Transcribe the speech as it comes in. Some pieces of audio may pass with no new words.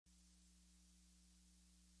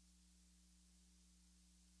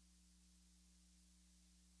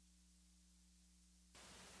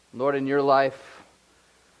Lord, in your life,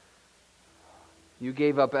 you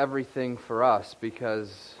gave up everything for us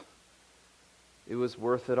because it was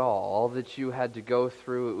worth it all. All that you had to go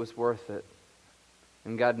through, it was worth it.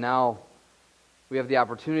 And God, now we have the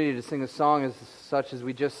opportunity to sing a song such as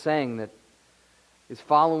we just sang that is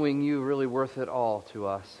following you really worth it all to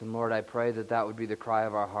us. And Lord, I pray that that would be the cry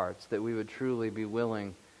of our hearts, that we would truly be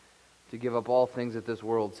willing to give up all things that this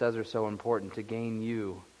world says are so important to gain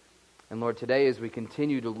you. And Lord, today as we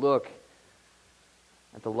continue to look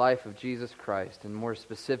at the life of Jesus Christ, and more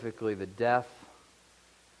specifically the death,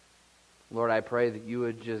 Lord, I pray that you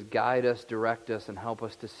would just guide us, direct us, and help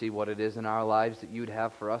us to see what it is in our lives that you'd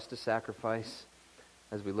have for us to sacrifice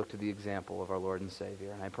as we look to the example of our Lord and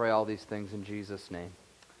Savior. And I pray all these things in Jesus' name.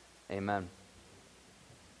 Amen.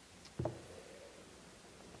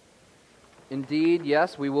 Indeed,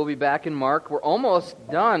 yes, we will be back in Mark. We're almost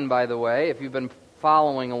done, by the way, if you've been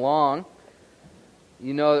following along.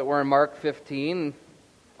 You know that we're in Mark 15.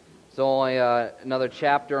 It's only another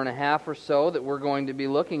chapter and a half or so that we're going to be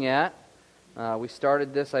looking at. We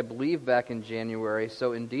started this, I believe, back in January,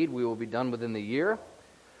 so indeed we will be done within the year.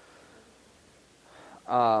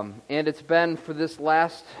 And it's been, for this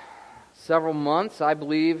last several months, I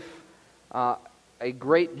believe, a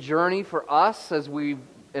great journey for us as we've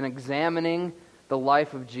been examining the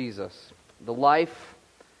life of Jesus. The life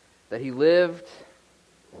that he lived,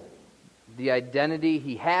 the identity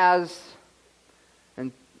he has,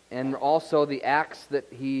 and also the acts that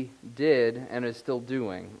he did and is still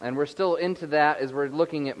doing. And we're still into that as we're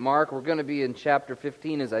looking at Mark. We're going to be in chapter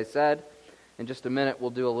 15, as I said. In just a minute, we'll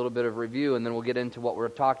do a little bit of review, and then we'll get into what we're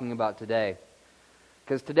talking about today.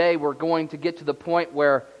 Because today we're going to get to the point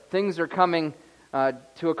where things are coming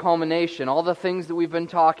to a culmination. All the things that we've been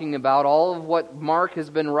talking about, all of what Mark has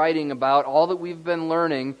been writing about, all that we've been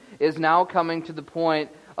learning is now coming to the point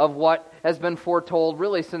of what has been foretold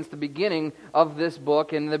really since the beginning of this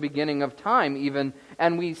book and the beginning of time even.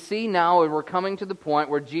 And we see now we're coming to the point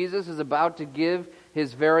where Jesus is about to give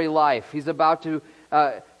his very life. He's about to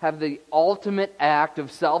have the ultimate act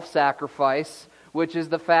of self-sacrifice, which is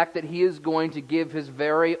the fact that he is going to give his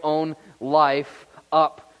very own life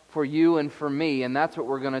up for you and for me. And that's what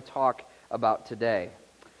we're going to talk about today.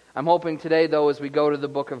 I'm hoping today, though, as we go to the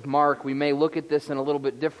book of Mark, we may look at this in a little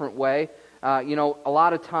bit different way. A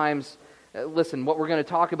lot of times, listen, what we're going to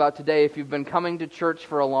talk about today, if you've been coming to church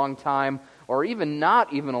for a long time, or even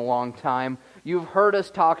not even a long time, you've heard us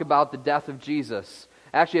talk about the death of Jesus.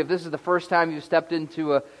 Actually, if this is the first time you've stepped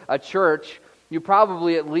into a church, you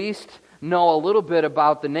probably at least know a little bit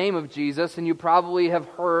about the name of Jesus, and you probably have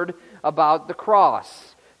heard about the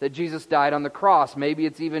cross, that Jesus died on the cross. Maybe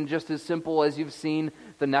it's even just as simple as you've seen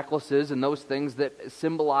the necklaces and those things that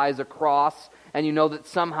symbolize a cross, and you know that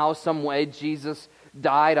somehow, some way, Jesus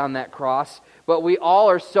died on that cross. But we all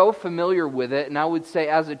are so familiar with it, and I would say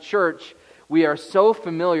as a church, we are so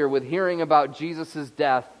familiar with hearing about Jesus'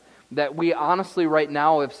 death that we honestly right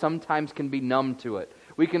now sometimes can be numb to it.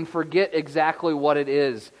 We can forget exactly what it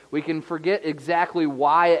is. We can forget exactly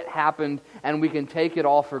why it happened, and we can take it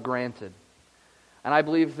all for granted. And I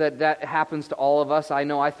believe that happens to all of us. I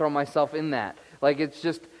know I throw myself in that. Like it's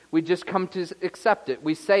just, we just come to accept it.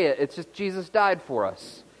 We say it. It's just Jesus died for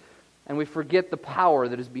us. And we forget the power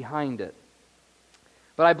that is behind it.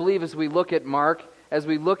 But I believe as we look at Mark, as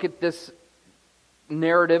we look at this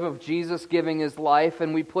narrative of Jesus giving his life,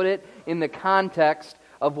 and we put it in the context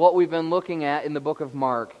of what we've been looking at in the book of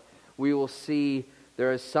Mark, we will see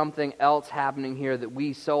there is something else happening here that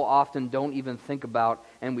we so often don't even think about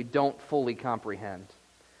and we don't fully comprehend.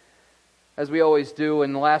 As we always do,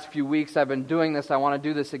 in the last few weeks I've been doing this, I want to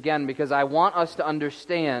do this again because I want us to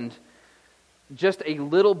understand just a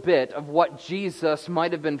little bit of what Jesus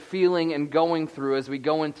might have been feeling and going through as we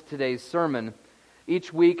go into today's sermon.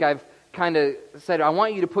 Each week I've kind of said, I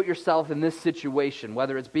want you to put yourself in this situation,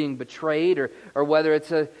 whether it's being betrayed or whether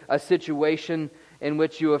it's a situation in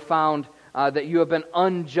which you have found that you have been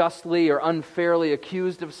unjustly or unfairly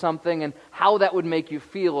accused of something, and how that would make you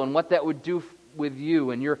feel and what that would do with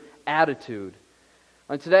you and your attitude.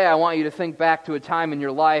 And today I want you to think back to a time in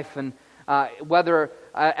your life, and whether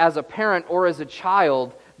as a parent or as a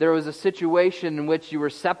child, there was a situation in which you were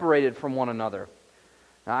separated from one another.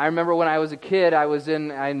 Now, I remember when I was a kid, I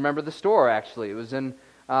remember the store actually. It was in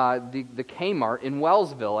the Kmart in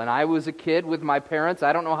Wellsville, and I was a kid with my parents.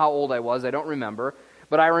 I don't know how old I was, I don't remember.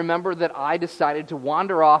 But I remember that I decided to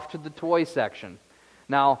wander off to the toy section.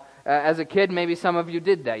 Now, as a kid, maybe some of you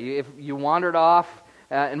did that. If you wandered off,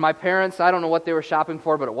 and my parents, I don't know what they were shopping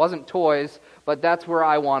for, but it wasn't toys, but that's where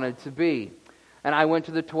I wanted to be. And I went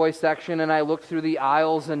to the toy section, and I looked through the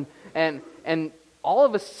aisles, and all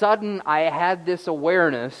of a sudden I had this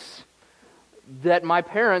awareness that my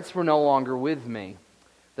parents were no longer with me,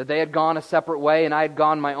 that they had gone a separate way and I had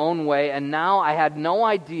gone my own way, and now I had no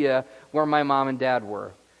idea where my mom and dad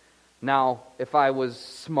were. Now, if I was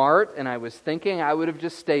smart and I was thinking, I would have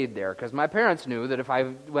just stayed there, because my parents knew that if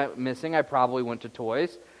I went missing, I probably went to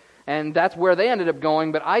toys, and that's where they ended up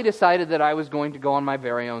going, but I decided that I was going to go on my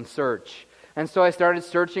very own search. And so I started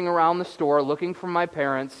searching around the store, looking for my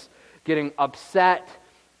parents, getting upset,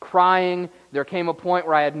 crying. There came a point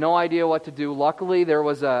where I had no idea what to do. Luckily, there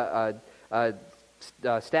was a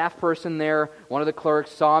staff person there. One of the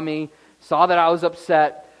clerks saw me, saw that I was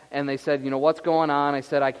upset, and they said, what's going on? I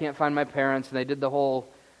said, I can't find my parents. And they did the whole,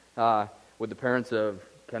 would the parents of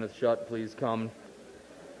Kenneth Shutt please come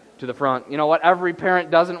to the front? What every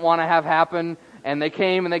parent doesn't want to have happen. And they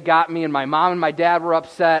came and they got me, and my mom and my dad were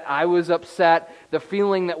upset. I was upset. The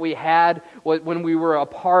feeling that we had when we were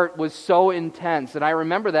apart was so intense. And I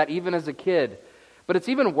remember that even as a kid. But it's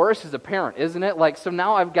even worse as a parent, isn't it? So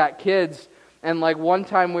now I've got kids, and one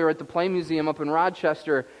time we were at the Play Museum up in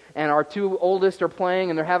Rochester, and our two oldest are playing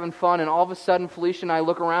and they're having fun, and all of a sudden Felicia and I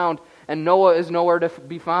look around and Noah is nowhere to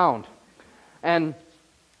be found. And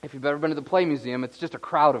if you've ever been to the Play Museum, it's just a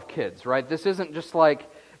crowd of kids, right? This isn't just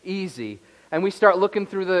easy. And we start looking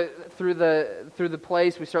through the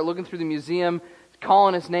place, we start looking through the museum,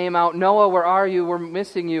 calling his name out, Noah, where are you? We're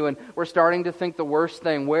missing you. And we're starting to think the worst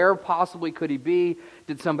thing. Where possibly could he be?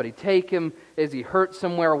 Did somebody take him? Is he hurt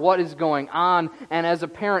somewhere? What is going on? And as a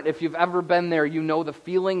parent, if you've ever been there, you know the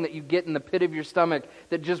feeling that you get in the pit of your stomach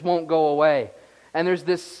that just won't go away. And there's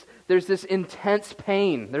this intense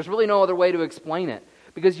pain. There's really no other way to explain it,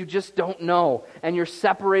 because you just don't know, and you're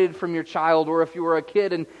separated from your child, or if you were a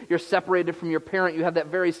kid and you're separated from your parent, you have that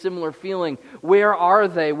very similar feeling. Where are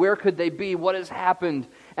they? Where could they be? What has happened?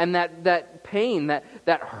 And that pain, that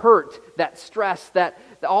hurt, that stress, that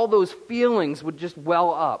all those feelings would just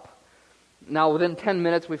well up. Now, within 10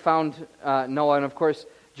 minutes, we found Noah, and of course,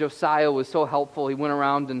 Josiah was so helpful. He went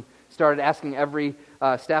around and started asking every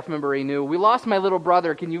staff member he knew, we lost my little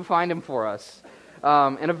brother, can you find him for us?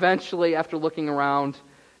 And eventually, after looking around,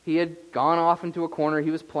 he had gone off into a corner.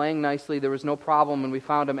 He was playing nicely. There was no problem when we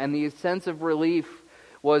found him. And the sense of relief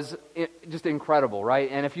was just incredible, right?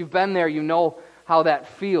 And if you've been there, you know how that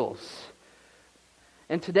feels.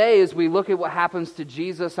 And today, as we look at what happens to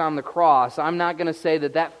Jesus on the cross, I'm not going to say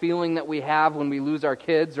that feeling that we have when we lose our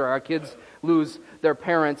kids or our kids lose their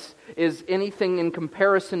parents is anything in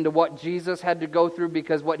comparison to what Jesus had to go through,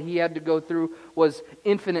 because what he had to go through was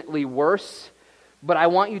infinitely worse. But I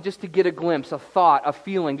want you just to get a glimpse, a thought, a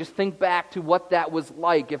feeling. Just think back to what that was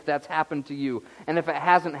like if that's happened to you. And if it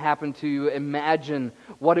hasn't happened to you, imagine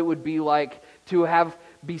what it would be like to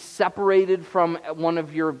be separated from one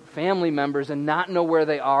of your family members and not know where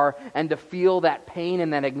they are, and to feel that pain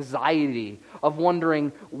and that anxiety of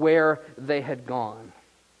wondering where they had gone.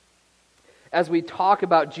 As we talk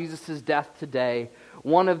about Jesus' death today,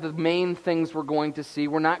 one of the main things we're going to see,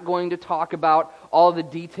 we're not going to talk about all the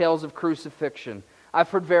details of crucifixion. I've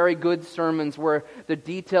heard very good sermons where the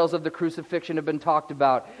details of the crucifixion have been talked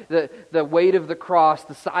about. The weight of the cross,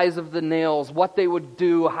 the size of the nails, what they would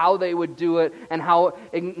do, how they would do it, and how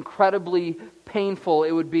incredibly painful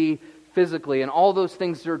it would be physically. And all those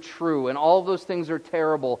things are true, and all those things are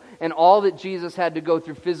terrible. And all that Jesus had to go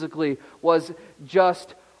through physically was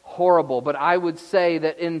just horrible. But I would say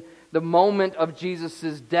that in the moment of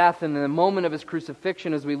Jesus' death and in the moment of his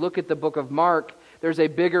crucifixion, as we look at the book of Mark, there's a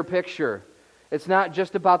bigger picture. It's not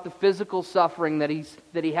just about the physical suffering that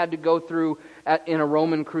he had to go through in a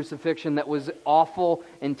Roman crucifixion that was awful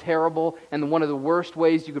and terrible and one of the worst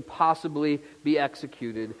ways you could possibly be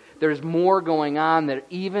executed. There's more going on that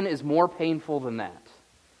even is more painful than that.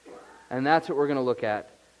 And that's what we're going to look at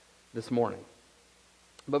this morning.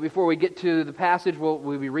 But before we get to the passage,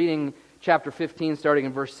 we'll be reading chapter 15, starting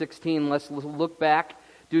in verse 16. Let's look back,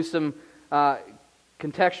 do some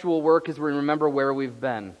contextual work as we remember where we've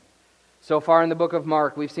been. So far in the book of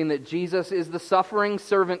Mark, we've seen that Jesus is the suffering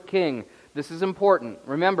servant king. This is important.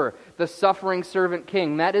 Remember, the suffering servant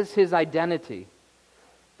king, that is his identity.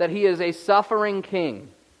 That he is a suffering king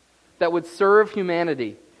that would serve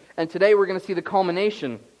humanity. And today we're going to see the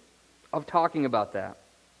culmination of talking about that.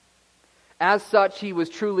 As such, he was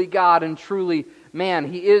truly God and truly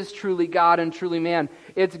man. He is truly God and truly man.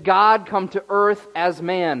 It's God come to earth as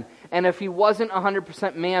man. And if he wasn't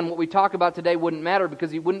 100% man, what we talk about today wouldn't matter, because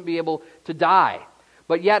he wouldn't be able to die.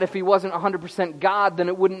 But yet, if he wasn't 100% God, then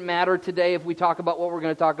it wouldn't matter today if we talk about what we're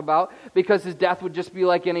going to talk about, because his death would just be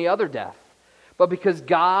like any other death. But because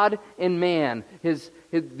God and man,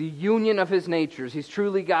 the union of his natures, he's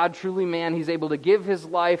truly God, truly man, he's able to give his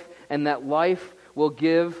life, and that life will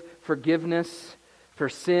give forgiveness for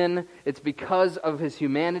sin. It's because of his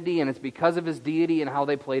humanity and it's because of his deity and how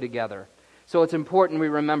they play together. So it's important we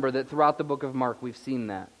remember that throughout the book of Mark we've seen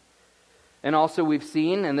that. And also we've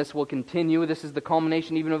seen, and this will continue, this is the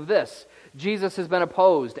culmination even of this, Jesus has been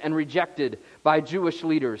opposed and rejected by Jewish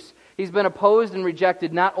leaders. He's been opposed and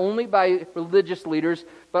rejected not only by religious leaders,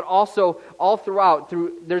 but also all throughout.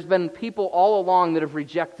 There's been people all along that have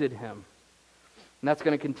rejected him. And that's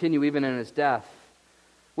going to continue even in his death.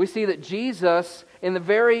 We see that Jesus, in the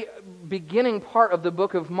very beginning part of the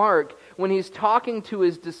book of Mark, when he's talking to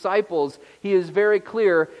his disciples, he is very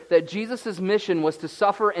clear that Jesus' mission was to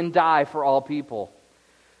suffer and die for all people.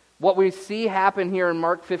 What we see happen here in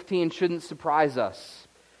Mark 15 shouldn't surprise us.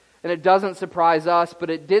 And it doesn't surprise us, but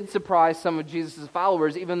it did surprise some of Jesus'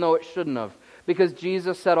 followers, even though it shouldn't have. Because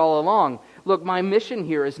Jesus said all along, look, my mission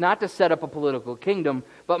here is not to set up a political kingdom,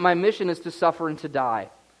 but my mission is to suffer and to die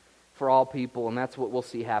for all people, and that's what we'll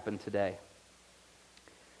see happen today.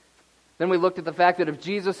 Then we looked at the fact that if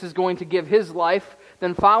Jesus is going to give his life,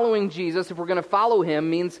 then following Jesus, if we're going to follow him,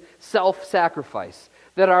 means self-sacrifice.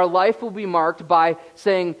 That our life will be marked by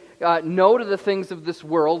saying no to the things of this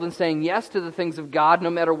world and saying yes to the things of God no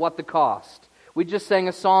matter what the cost. We just sang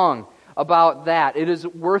a song about that. It is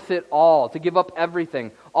worth it all to give up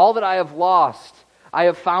everything. All that I have lost, I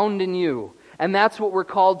have found in you. And that's what we're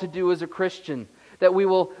called to do as a Christian. That we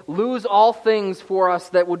will lose all things for us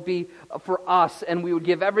that would be for us, and we would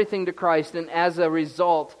give everything to Christ, and as a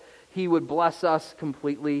result, he would bless us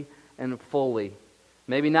completely and fully.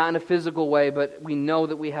 Maybe not in a physical way, but we know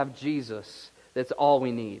that we have Jesus. That's all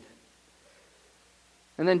we need.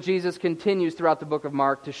 And then Jesus continues throughout the book of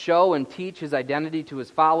Mark to show and teach his identity to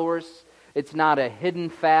his followers. It's not a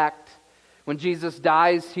hidden fact. When Jesus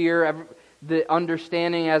dies here, the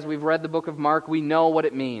understanding as we've read the book of Mark, we know what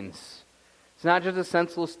it means. It's not just a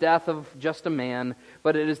senseless death of just a man,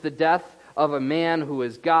 but it is the death of a man who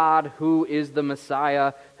is God, who is the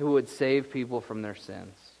Messiah, who would save people from their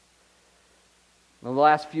sins. The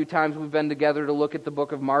last few times we've been together to look at the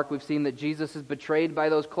book of Mark, we've seen that Jesus is betrayed by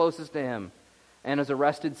those closest to him and is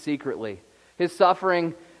arrested secretly. His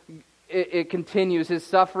suffering, it continues. His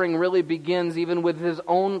suffering really begins even with his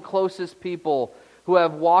own closest people who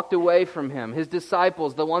have walked away from him, his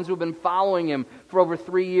disciples, the ones who have been following him for over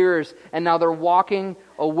 3 years, and now they're walking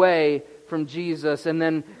away from Jesus. And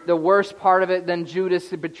then the worst part of it, then Judas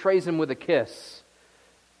betrays him with a kiss.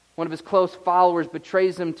 One of his close followers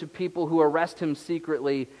betrays him to people who arrest him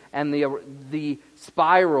secretly, and the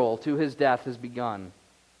spiral to his death has begun.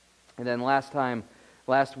 And then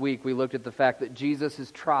last week, we looked at the fact that Jesus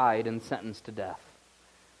is tried and sentenced to death.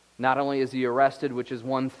 Not only is he arrested, which is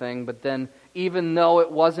one thing, but then even though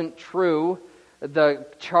it wasn't true, the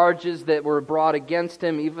charges that were brought against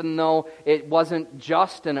him, even though it wasn't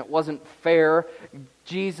just and it wasn't fair,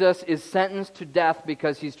 Jesus is sentenced to death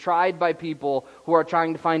because he's tried by people who are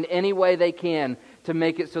trying to find any way they can to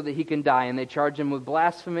make it so that he can die. And they charge him with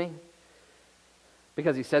blasphemy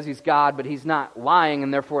because he says he's God, but he's not lying,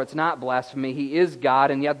 and therefore it's not blasphemy. He is God,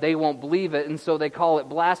 and yet they won't believe it, and so they call it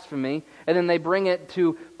blasphemy. And then they bring it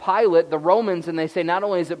to Pilate, the Romans, and they say not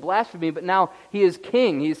only is it blasphemy, but now he is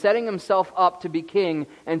king. He's setting himself up to be king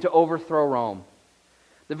and to overthrow Rome.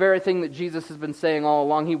 The very thing that Jesus has been saying all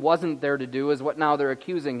along he wasn't there to do is what now they're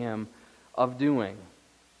accusing him of doing.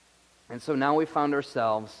 And so now we found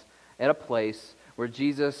ourselves at a place where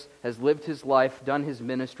Jesus has lived his life, done his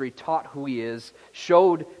ministry, taught who he is,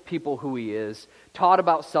 showed people who he is, taught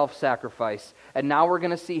about self-sacrifice, and now we're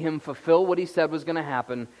going to see him fulfill what he said was going to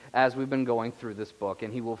happen as we've been going through this book,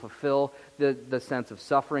 and he will fulfill the sense of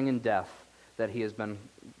suffering and death that he has been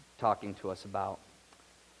talking to us about.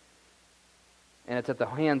 And it's at the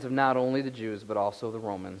hands of not only the Jews, but also the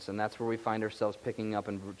Romans, and that's where we find ourselves picking up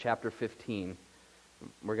in chapter 15.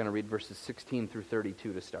 We're going to read verses 16 through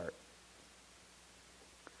 32 to start.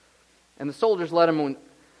 And the soldiers led him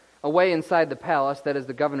away inside the palace, that is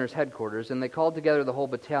the governor's headquarters, and they called together the whole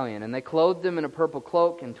battalion. And they clothed him in a purple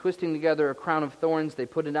cloak, and twisting together a crown of thorns, they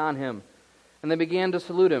put it on him. And they began to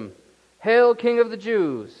salute him, "Hail, King of the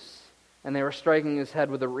Jews!" And they were striking his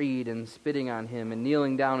head with a reed, and spitting on him, and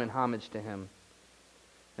kneeling down in homage to him.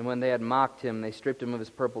 And when they had mocked him, they stripped him of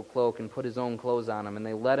his purple cloak, and put his own clothes on him, and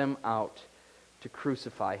they led him out to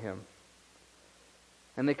crucify him.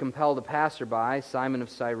 And they compelled a passerby, Simon of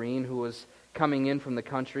Cyrene, who was coming in from the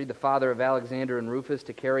country, the father of Alexander and Rufus,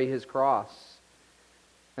 to carry his cross.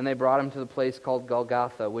 And they brought him to the place called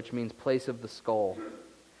Golgotha, which means place of the skull.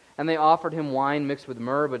 And they offered him wine mixed with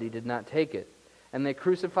myrrh, but he did not take it. And they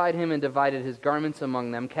crucified him and divided his garments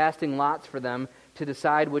among them, casting lots for them to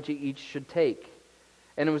decide which each should take.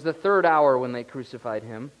 And it was the third hour when they crucified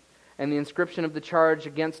him. And the inscription of the charge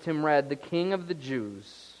against him read, "The King of the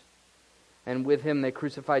Jews." And with him they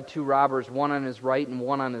crucified 2 robbers, one on his right and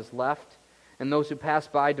one on his left. And those who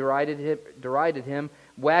passed by derided him,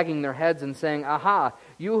 wagging their heads and saying, "Aha,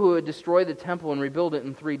 you who would destroy the temple and rebuild it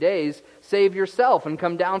in 3 days, save yourself and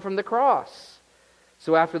come down from the cross."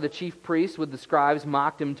 So after the chief priests with the scribes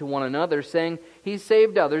mocked him to one another, saying, "He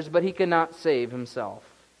saved others, but he cannot save himself.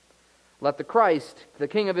 Let the Christ, the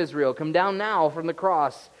King of Israel, come down now from the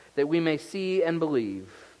cross, that we may see and believe."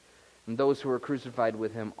 And those who were crucified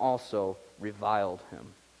with him also reviled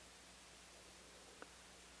him.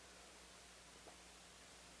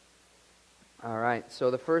 All right,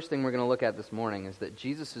 so the first thing we're going to look at this morning is that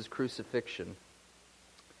Jesus' crucifixion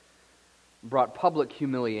brought public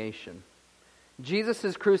humiliation.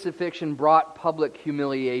 Jesus' crucifixion brought public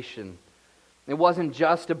humiliation. It wasn't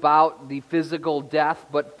just about the physical death,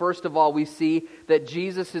 but first of all, we see that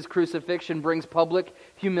Jesus' crucifixion brings public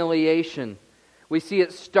humiliation. We see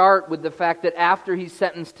it start with the fact that after he's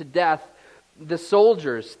sentenced to death, the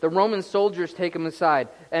Roman soldiers take him aside.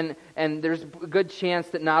 And there's a good chance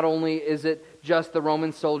that not only is it just the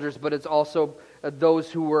Roman soldiers, but it's also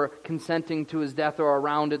those who were consenting to his death or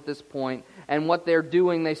around at this point. And what they're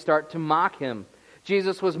doing, they start to mock him.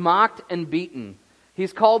 Jesus was mocked and beaten.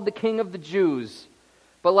 He's called the King of the Jews.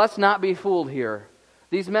 But let's not be fooled here.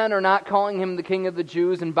 These men are not calling him the King of the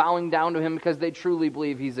Jews and bowing down to him because they truly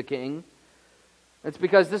believe he's a king. It's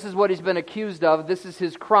because this is what he's been accused of. This is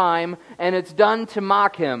his crime, and it's done to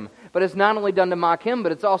mock him. But it's not only done to mock him,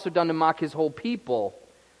 but it's also done to mock his whole people.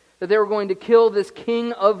 That they were going to kill this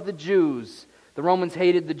King of the Jews. The Romans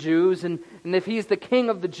hated the Jews, and if he's the King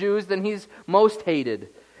of the Jews, then he's most hated.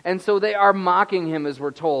 And so they are mocking him, as we're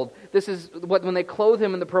told. This is when they clothe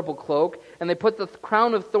him in the purple cloak, and they put the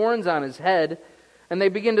crown of thorns on his head, and they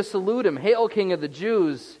begin to salute him. "Hail, King of the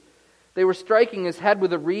Jews!" They were striking his head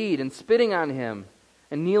with a reed and spitting on him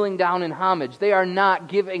and kneeling down in homage. They are not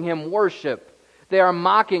giving him worship. They are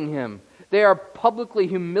mocking him. They are publicly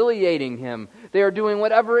humiliating him. They are doing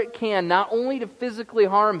whatever it can, not only to physically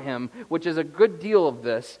harm him, which is a good deal of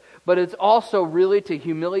this, but it's also really to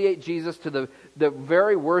humiliate Jesus to the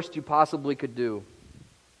very worst you possibly could do.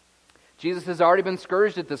 Jesus has already been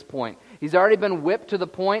scourged at this point. He's already been whipped to the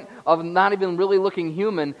point of not even really looking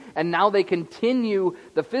human, and now they continue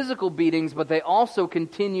the physical beatings, but they also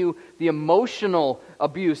continue the emotional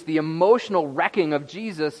abuse, the emotional wrecking of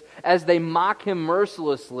Jesus as they mock him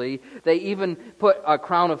mercilessly. They even put a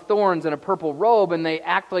crown of thorns and a purple robe, and they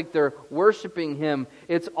act like they're worshiping him.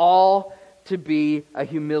 It's all to be a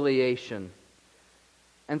humiliation.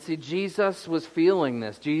 And see, Jesus was feeling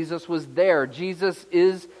this. Jesus was there. Jesus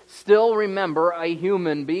is still, remember, a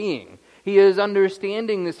human being. He is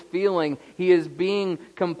understanding this feeling. He is being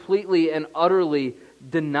completely and utterly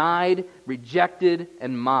denied, rejected,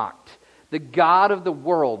 and mocked. The God of the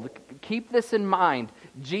world, keep this in mind,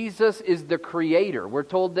 Jesus is the creator. We're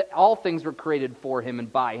told that all things were created for him and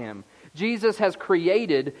by him. Jesus has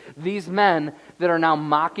created these men that are now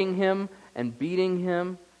mocking him and beating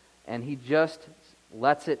him, and he just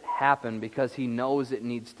lets it happen because he knows it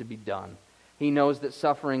needs to be done. He knows that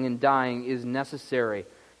suffering and dying is necessary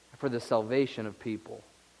for the salvation of people.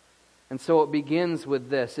 And so it begins with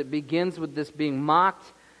this. It begins with this being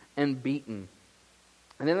mocked and beaten.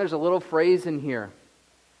 And then there's a little phrase in here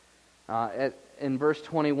in verse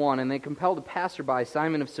 21. "And they compelled a passerby,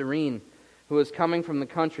 Simon of Cyrene, who was coming from the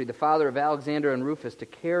country, the father of Alexander and Rufus, to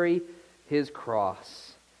carry his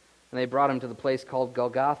cross. And they brought him to the place called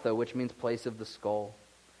Golgotha, which means place of the skull."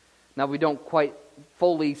 Now, we don't quite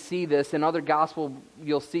fully see this. In other gospel,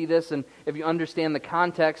 you'll see this, and if you understand the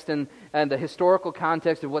context and the historical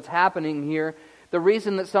context of what's happening here, the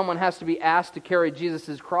reason that someone has to be asked to carry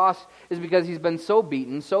Jesus' cross is because he's been so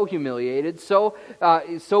beaten, so humiliated, so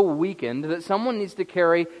weakened, that someone needs to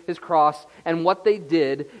carry his cross. And what they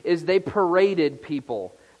did is they paraded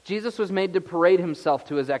people. Jesus was made to parade himself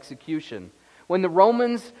to his execution. When the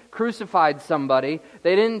Romans crucified somebody,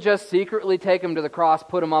 they didn't just secretly take him to the cross,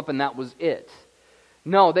 put him up, and that was it.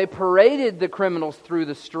 No, they paraded the criminals through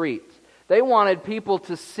the street. They wanted people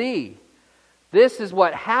to see. This is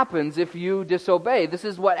what happens if you disobey. This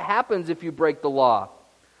is what happens if you break the law.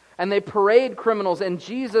 And they parade criminals, and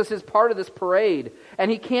Jesus is part of this parade.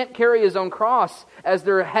 And he can't carry his own cross as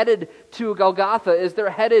they're headed to Golgotha, as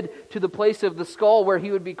they're headed to the place of the skull where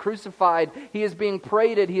he would be crucified. He is being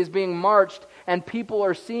paraded, he is being marched, and people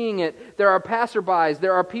are seeing it. There are passerbys,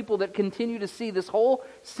 there are people that continue to see this whole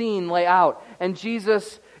scene lay out. And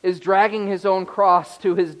Jesus is dragging his own cross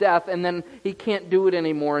to his death, and then he can't do it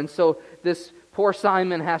anymore. And so this poor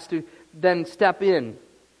Simon has to then step in.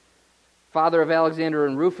 father of Alexander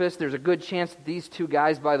and Rufus. There's a good chance that these two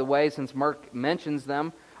guys, by the way, since Mark mentions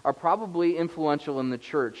them, are probably influential in the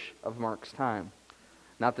church of Mark's time.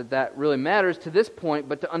 Not that that really matters to this point,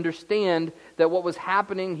 but to understand that what was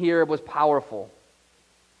happening here was powerful.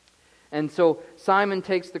 And so Simon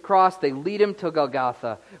takes the cross, they lead him to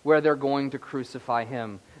Golgotha, where they're going to crucify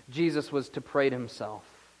him. Jesus was to parade himself.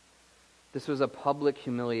 This was a public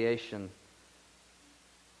humiliation.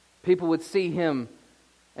 People would see him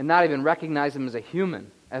and not even recognize him as a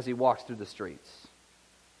human as he walks through the streets.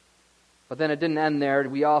 But then it didn't end there.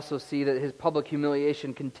 We also see that his public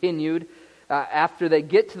humiliation continued. After they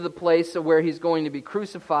get to the place where he's going to be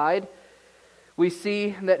crucified, we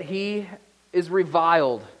see that he is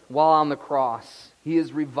reviled while on the cross. He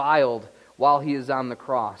is reviled while he is on the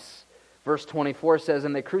cross. Verse 24 says,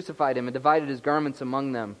 "And they crucified him and divided his garments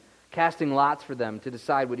among them, casting lots for them to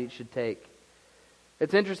decide what each should take."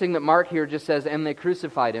 It's interesting that Mark here just says, "And they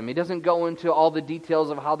crucified him." He doesn't go into all the details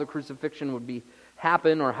of how the crucifixion would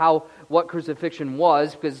happen or what crucifixion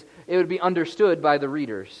was, because it would be understood by the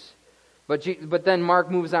readers. But then Mark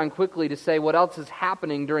moves on quickly to say what else is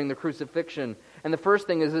happening during the crucifixion. And the first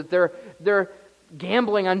thing is that they're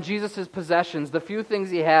gambling on Jesus' possessions. The few things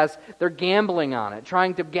he has, they're gambling on it,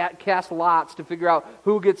 trying to cast lots to figure out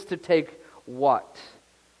who gets to take what.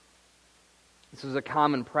 This was a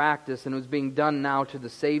common practice, and it was being done now to the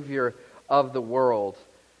Savior of the world.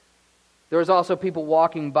 There was also people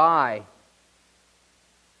walking by.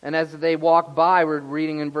 And as they walked by, we're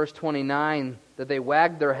reading in verse 29 that they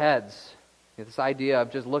wagged their heads. This idea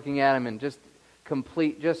of just looking at him and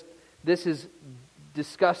this is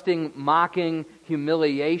disgusting, mocking,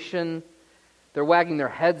 humiliation. They're wagging their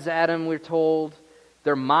heads at him, we're told.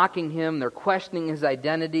 They're mocking him. They're questioning his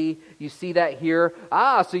identity. You see that here.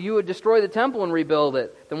 So you would destroy the temple and rebuild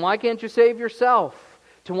it. Then why can't you save yourself?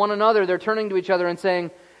 To one another, they're turning to each other and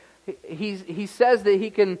saying, he says that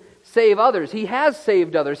he can save others. He has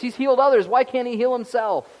saved others. He's healed others. Why can't he heal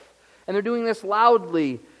himself? And they're doing this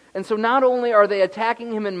loudly. And so not only are they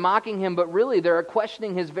attacking him and mocking him, but really they're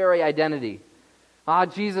questioning his very identity.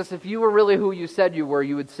 Jesus, if you were really who you said you were,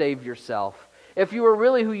 you would save yourself. If you were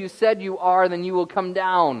really who you said you are, then you will come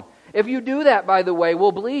down. If you do that, by the way,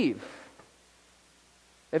 we'll believe.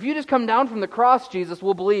 If you just come down from the cross, Jesus,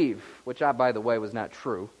 we'll believe. Which, by the way, was not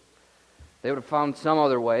true. They would have found some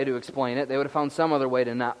other way to explain it. They would have found some other way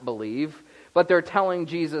to not believe. But they're telling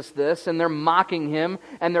Jesus this, and they're mocking him,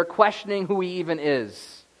 and they're questioning who he even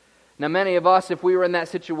is. Now, many of us, if we were in that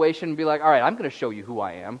situation, would be like, all right, I'm going to show you who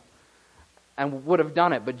I am. And would have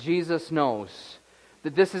done it. But Jesus knows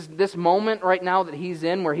that this moment right now that he's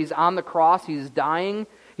in, where he's on the cross, he's dying,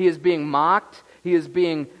 he is being mocked, he is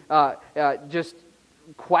being just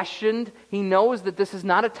questioned. He knows that this is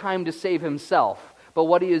not a time to save himself. But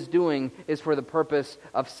what he is doing is for the purpose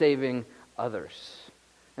of saving others.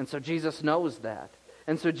 And so Jesus knows that.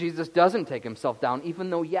 And so Jesus doesn't take himself down, even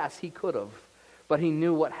though, yes, he could have. But he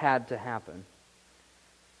knew what had to happen.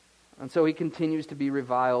 And so he continues to be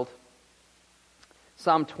reviled.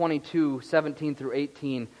 Psalm 22, 17 through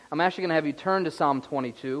 18. I'm actually going to have you turn to Psalm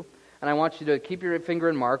 22. And I want you to keep your finger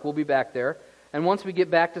in Mark. We'll be back there. And once we get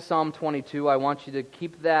back to Psalm 22, I want you to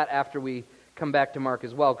keep that after we come back to Mark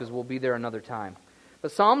as well, because we'll be there another time.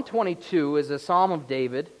 But Psalm 22 is a psalm of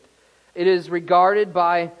David. It is regarded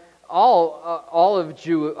by all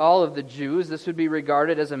of the Jews. This would be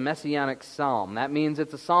regarded as a messianic psalm. That means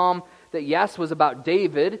it's a psalm that, yes, was about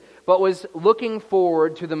David, but was looking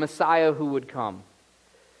forward to the Messiah who would come.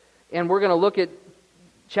 And we're going to look at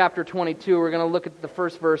chapter 22. We're going to look at the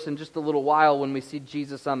first verse in just a little while when we see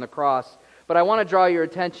Jesus on the cross. But I want to draw your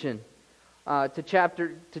attention to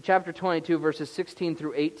chapter 22, verses 16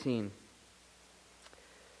 through 18.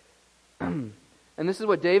 And this is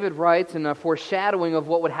what David writes in a foreshadowing of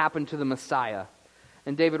what would happen to the Messiah.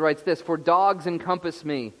 And David writes this: "For dogs encompass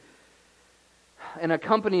me, and a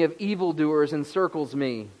company of evildoers encircles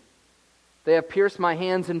me. They have pierced my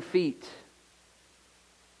hands and feet.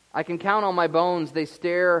 I can count on my bones. They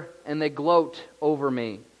stare and they gloat over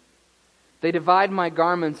me. They divide my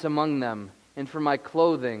garments among them, and for my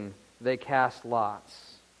clothing they cast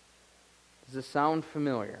lots." Does this sound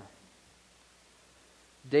familiar?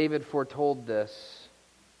 David foretold this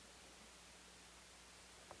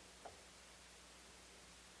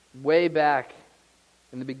way back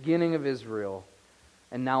in the beginning of Israel,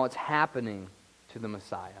 and now it's happening to the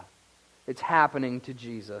Messiah. It's happening to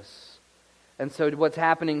Jesus. And so what's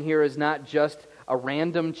happening here is not just a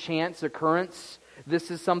random chance occurrence.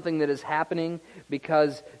 This is something that is happening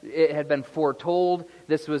because it had been foretold.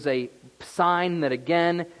 This was a sign that,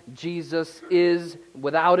 again, Jesus is,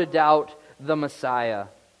 without a doubt, the Messiah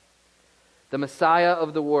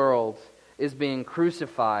of the world. is being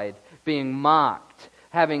crucified, being mocked,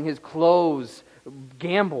 having his clothes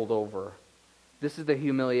gambled over. This is the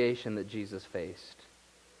humiliation that Jesus faced.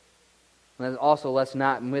 And also, let's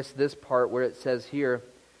not miss this part where it says here,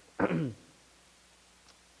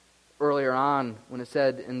 earlier on, when it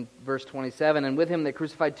said in verse 27, and with him they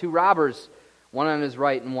crucified 2 robbers, one on his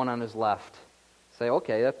right and one on his left. Say,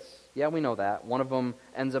 okay, we know that. One of them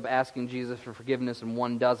ends up asking Jesus for forgiveness and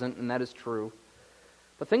one doesn't, and that is true.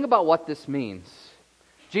 But think about what this means.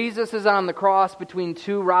 Jesus is on the cross between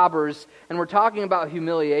 2 robbers, and we're talking about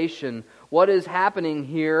humiliation. What is happening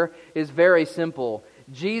here is very simple.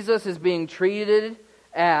 Jesus is being treated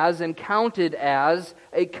as and counted as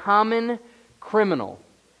a common criminal.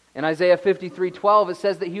 In Isaiah 53:12, it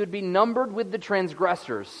says that he would be numbered with the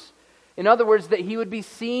transgressors. In other words, that he would be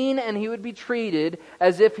seen and he would be treated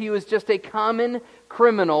as if he was just a common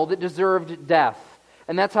criminal that deserved death.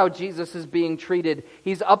 And that's how Jesus is being treated.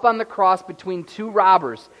 He's up on the cross between 2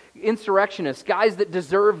 robbers, insurrectionists, guys that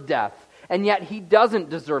deserve death. And yet he doesn't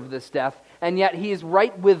deserve this death, and yet he is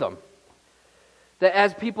right with them. That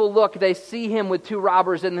as people look, they see him with 2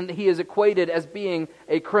 robbers, and then he is equated as being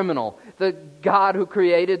a criminal. The God who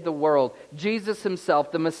created the world, Jesus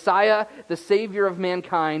himself, the Messiah, the Savior of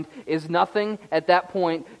mankind, is nothing at that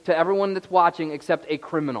point to everyone that's watching except a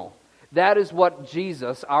criminal. That is what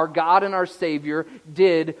Jesus, our God and our Savior,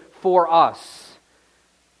 did for us.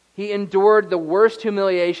 He endured the worst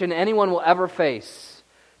humiliation anyone will ever face.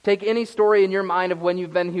 Take any story in your mind of when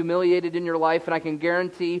you've been humiliated in your life, and I can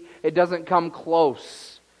guarantee it doesn't come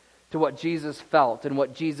close to what Jesus felt and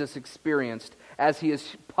what Jesus experienced as he is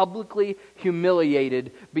publicly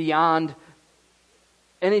humiliated beyond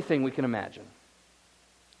anything we can imagine.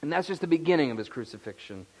 And that's just the beginning of his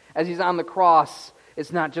crucifixion. As he's on the cross,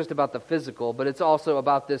 it's not just about the physical, but it's also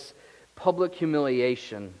about this public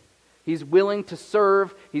humiliation. He's willing to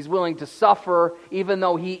serve, he's willing to suffer, even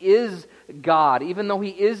though he is God, even though he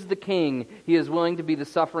is the king, he is willing to be the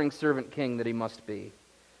suffering servant king that he must be.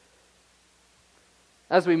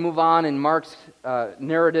 As we move on in Mark's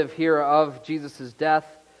narrative here of Jesus' death,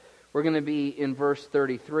 we're going to be in verse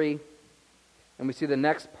 33, and we see the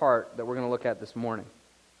next part that we're going to look at this morning.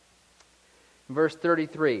 In verse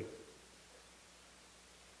 33,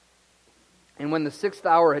 and when the 6th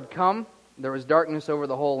hour had come, there was darkness over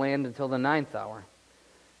the whole land until the 9th hour.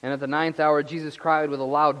 And at the 9th hour, Jesus cried with a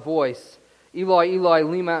loud voice, Eloi, Eloi,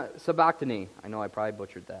 lema sabachthani. I know I probably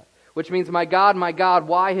butchered that. Which means, my God,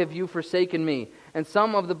 why have you forsaken me? And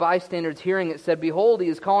some of the bystanders hearing it said, Behold, he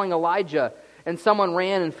is calling Elijah. And someone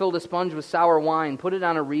ran and filled a sponge with sour wine, put it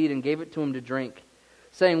on a reed, and gave it to him to drink,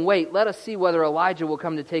 saying, Wait, let us see whether Elijah will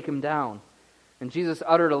come to take him down. And Jesus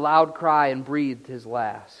uttered a loud cry and breathed his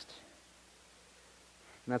last.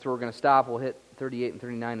 And that's where we're going to stop. We'll hit 38 and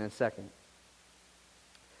 39 in a second.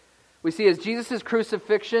 We see as Jesus'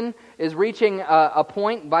 crucifixion is reaching a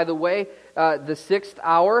point, by the way, the 6th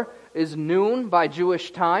hour is noon by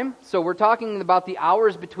Jewish time. So we're talking about the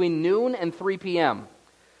hours between noon and 3 p.m.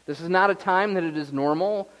 This is not a time that it is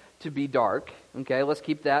normal to be dark. Okay, let's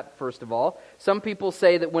keep that first of all. Some people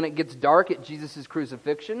say that when it gets dark at Jesus'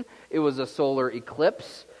 crucifixion, it was a solar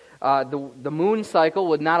eclipse. The moon cycle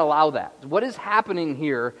would not allow that. What is happening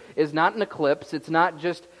here is not an eclipse. It's not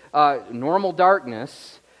just normal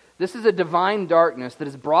darkness. This is a divine darkness that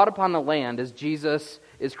is brought upon the land as Jesus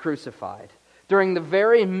is crucified during the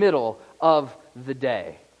very middle of the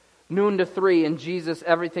day. Noon to 3, and Jesus,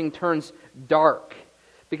 everything turns dark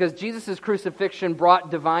because Jesus' crucifixion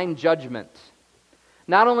brought divine judgment.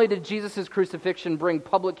 Not only did Jesus' crucifixion bring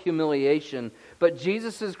public humiliation, but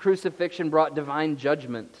Jesus' crucifixion brought divine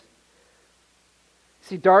judgment.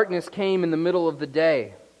 See, darkness came in the middle of the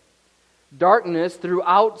day. Darkness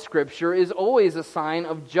throughout Scripture is always a sign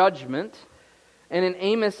of judgment. And in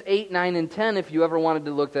Amos 8, 9, and 10, if you ever wanted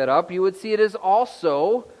to look that up, you would see it as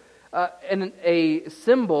also a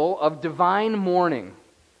symbol of divine mourning.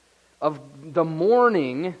 Of the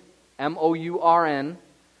mourning, M-O-U-R-N,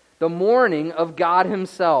 the mourning of God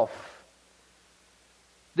Himself.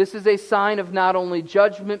 This is a sign of not only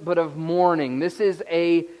judgment, but of mourning. This is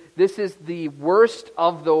the worst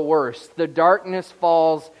of the worst. The darkness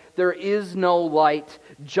falls. There is no light.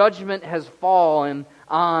 Judgment has fallen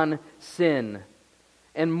on sin.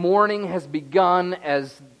 And mourning has begun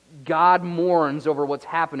as God mourns over what's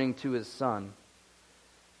happening to His Son.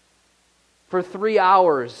 For 3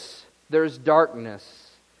 hours, there's darkness.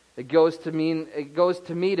 It goes to me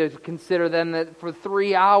to consider then that for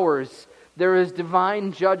 3 hours, there is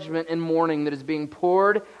divine judgment and mourning that is being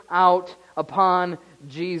poured out upon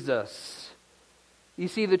Jesus. You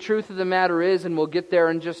see, the truth of the matter is, and we'll get there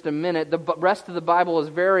in just a minute, the rest of the Bible is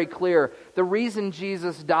very clear. The reason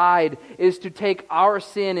Jesus died is to take our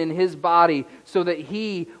sin in His body so that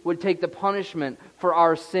He would take the punishment for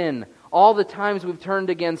our sin. All the times we've turned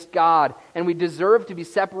against God, and we deserve to be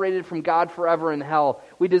separated from God forever in hell.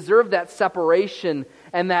 We deserve that separation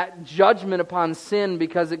and that judgment upon sin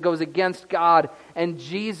because it goes against God. And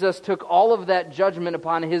Jesus took all of that judgment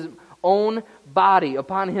upon His own body,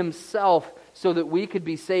 upon Himself, so that we could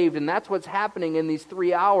be saved. And that's what's happening in these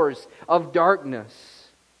 3 hours of darkness.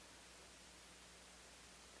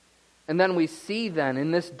 And then we see then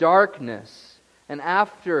in this darkness, and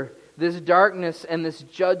after this darkness and this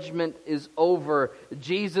judgment is over,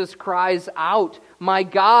 Jesus cries out, my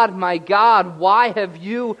God, why have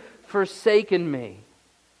you forsaken me?"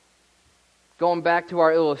 Going back to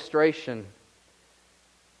our illustration,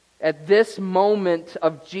 at this moment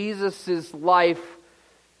of Jesus' life,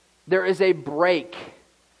 there is a break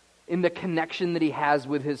in the connection that He has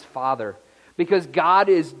with His Father. Because God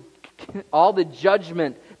is, all the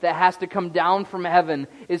judgment that has to come down from heaven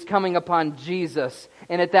is coming upon Jesus.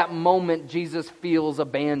 And at that moment, Jesus feels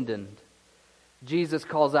abandoned. Jesus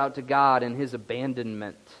calls out to God in His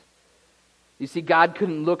abandonment. You see, God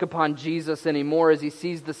couldn't look upon Jesus anymore as He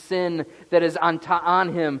sees the sin that is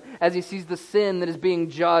on Him, as He sees the sin that is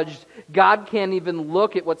being judged. God can't even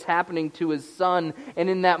look at what's happening to His Son.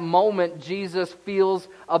 And in that moment, Jesus feels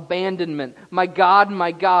abandonment. My God,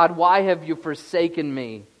 why have you forsaken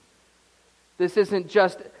me?" This isn't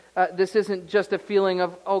just a feeling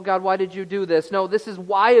of, "Oh God, why did you do this?" No, this is,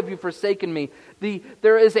 "Why have you forsaken me?"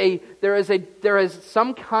 There is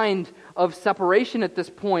some kind of separation at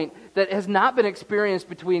this point that has not been experienced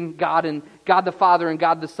between God the Father and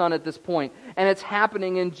God the Son at this point. And it's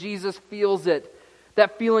happening, and Jesus feels it.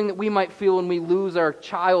 That feeling that we might feel when we lose our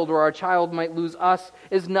child, or our child might lose us,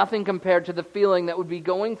 is nothing compared to the feeling that would be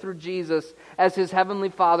going through Jesus as His Heavenly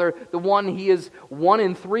Father, the one He is 1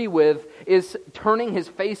 in 3 with, is turning His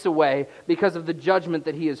face away because of the judgment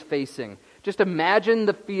that He is facing. Just imagine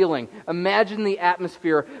the feeling, imagine the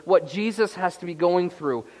atmosphere, what Jesus has to be going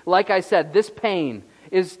through. Like I said, this pain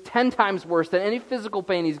is 10 times worse than any physical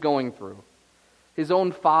pain He's going through. His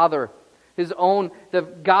own Father,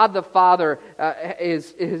 God the Father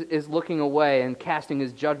is looking away and casting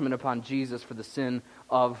His judgment upon Jesus for the sin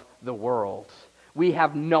of the world. We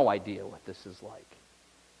have no idea what this is like.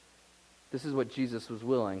 This is what Jesus was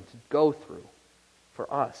willing to go through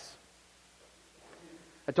for us.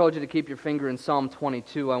 I told you to keep your finger in Psalm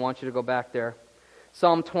 22. I want you to go back there.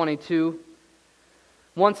 Psalm 22.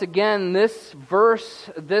 Once again, this verse,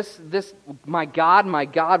 this my God,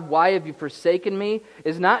 why have you forsaken me?"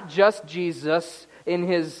 is not just Jesus in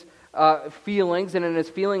His feelings and in His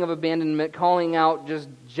feeling of abandonment calling out just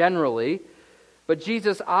generally, but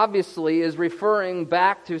Jesus obviously is referring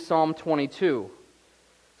back to Psalm 22.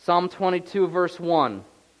 Psalm 22 verse 1.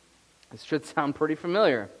 This should sound pretty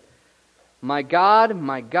familiar. My God,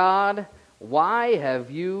 why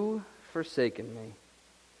have you forsaken me?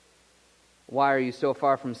 Why are you so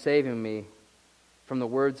far from saving me from the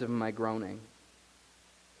words of my groaning?"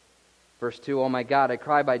 Verse 2, "Oh my God, I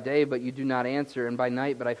cry by day, but you do not answer, and by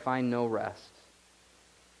night, but I find no rest."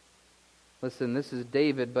 Listen, this is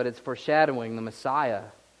David, but it's foreshadowing the Messiah.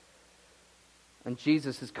 And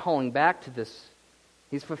Jesus is calling back to this.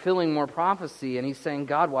 He's fulfilling more prophecy, and He's saying,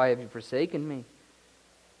 "God, why have you forsaken me?"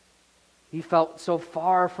 He felt so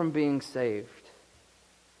far from being saved.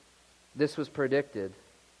 This was predicted.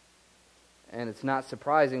 And it's not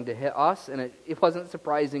surprising to hit us, and it wasn't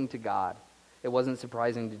surprising to God. It wasn't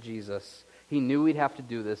surprising to Jesus. He knew He'd have to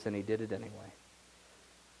do this, and He did it anyway.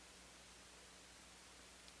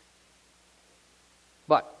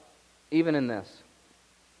 But, even in this,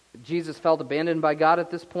 Jesus felt abandoned by God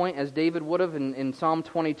at this point, as David would have in Psalm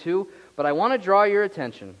 22. But I want to draw your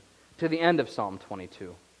attention to the end of Psalm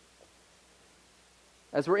 22.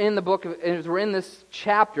 As we're in this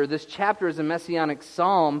chapter is a messianic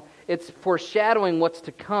psalm. It's foreshadowing what's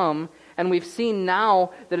to come, and we've seen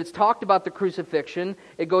now that it's talked about the crucifixion.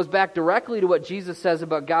 It goes back directly to what Jesus says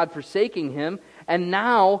about God forsaking Him. And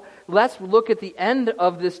now, let's look at the end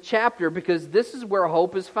of this chapter, because this is where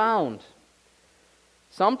hope is found.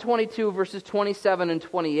 Psalm 22, verses 27 and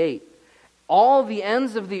 28. "All the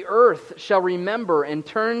ends of the earth shall remember and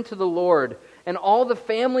turn to the Lord, and all the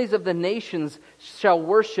families of the nations shall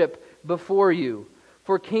worship before you.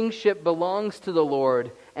 For kingship belongs to the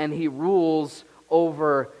Lord, and He rules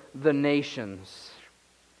over the nations."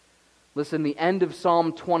 Listen, the end of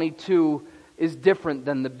Psalm 22 is different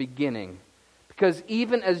than the beginning. Because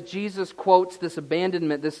even as Jesus quotes this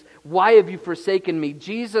abandonment, this "why have you forsaken me?"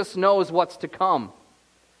 Jesus knows what's to come.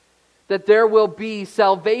 that there will be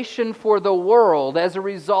salvation for the world as a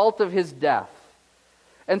result of his death.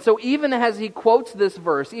 And so even as he quotes this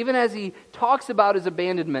verse, even as he talks about his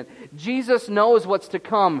abandonment, Jesus knows what's to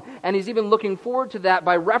come, and he's even looking forward to that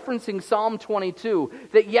by referencing Psalm 22,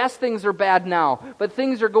 that yes, things are bad now, but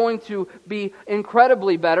things are going to be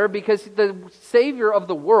incredibly better because the Savior of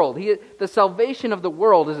the world, the salvation of the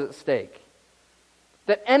world is at stake.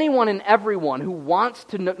 That anyone and everyone who wants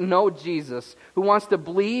to know Jesus, who wants to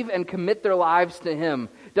believe and commit their lives to him,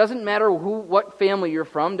 doesn't matter what family you're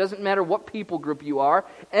from, doesn't matter what people group you are,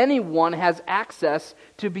 anyone has access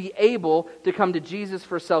to be able to come to Jesus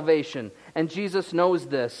for salvation. And Jesus knows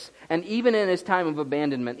this. And even in his time of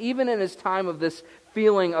abandonment, even in his time of this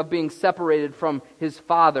feeling of being separated from his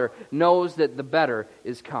Father, knows that the better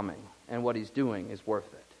is coming and what he's doing is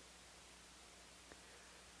worth it.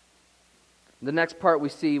 The next part we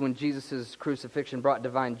see when Jesus' crucifixion brought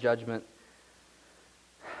divine judgment,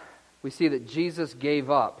 we see that Jesus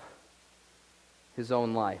gave up his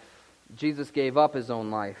own life. Jesus gave up his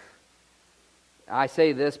own life. I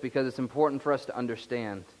say this because it's important for us to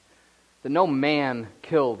understand that no man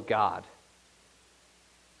killed God.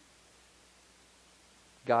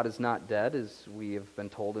 God is not dead, as we have been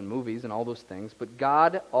told in movies and all those things, but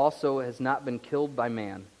God also has not been killed by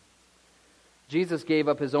man. Jesus gave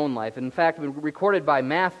up his own life. In fact, recorded by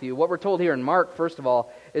Matthew, what we're told here in Mark, first of all,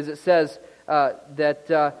 is it says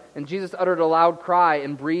and Jesus uttered a loud cry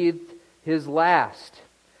and breathed his last.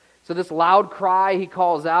 So this loud cry he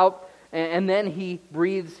calls out, and then he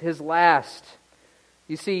breathes his last.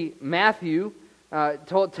 You see, Matthew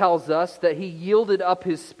tells us that he yielded up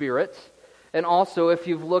his spirit. And also, if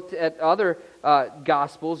you've looked at other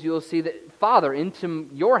Gospels, you'll see that, Father, into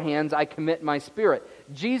your hands I commit my spirit.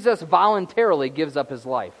 Jesus voluntarily gives up his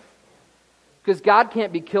life. Because God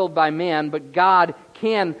can't be killed by man, but God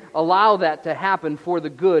can allow that to happen for the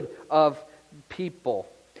good of people.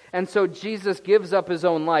 And so Jesus gives up his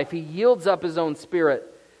own life. He yields up his own spirit.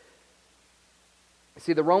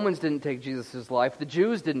 See, the Romans didn't take Jesus' life. The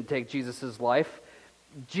Jews didn't take Jesus' life.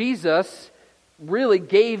 Jesus really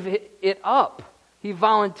gave it up. He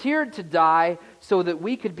volunteered to die so that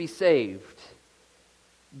we could be saved.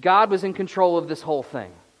 God was in control of this whole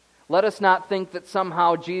thing. Let us not think that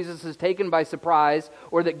somehow Jesus is taken by surprise,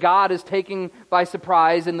 or that God is taken by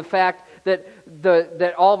surprise in the fact that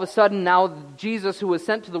that all of a sudden now Jesus, who was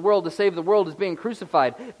sent to the world to save the world, is being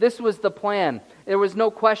crucified. This was the plan. There was no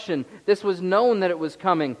question. This was known that it was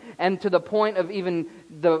coming. And to the point of even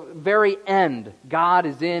the very end, God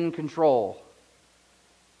is in control.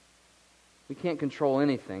 We can't control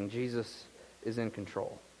anything. Jesus is in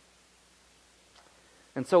control.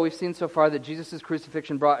 And so we've seen so far that Jesus'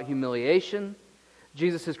 crucifixion brought humiliation.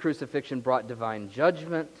 Jesus' crucifixion brought divine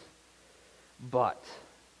judgment. But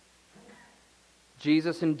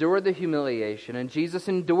Jesus endured the humiliation and Jesus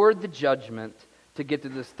endured the judgment to get to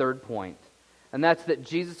this third point. And that's that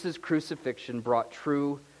Jesus' crucifixion brought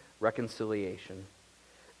true reconciliation.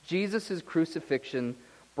 Jesus' crucifixion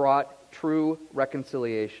brought true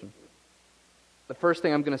reconciliation. The first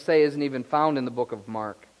thing I'm going to say isn't even found in the book of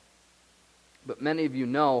Mark. But many of you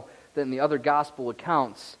know that in the other gospel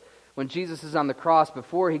accounts, when Jesus is on the cross,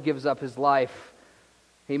 before he gives up his life,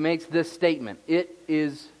 he makes this statement: "It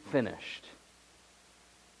is finished."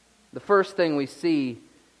 The first thing we see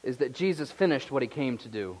is that Jesus finished what he came to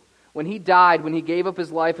do. When he died, when he gave up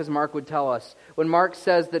his life, as Mark would tell us, when Mark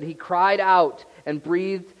says that he cried out and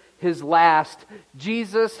breathed his last,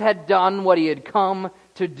 Jesus had done what he had come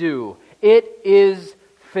to do. It is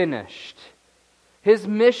finished. His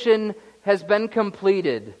mission has been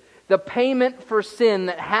completed. The payment for sin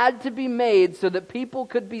that had to be made so that people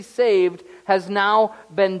could be saved has now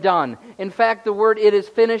been done. In fact, the word "it is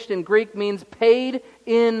finished" in Greek means paid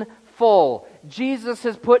in full. Jesus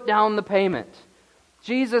has put down the payment.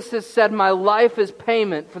 Jesus has said, "My life is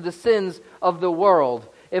payment for the sins of the world.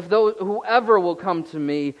 If whoever will come to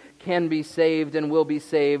me can be saved and will be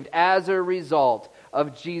saved as a result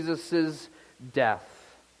of Jesus' death."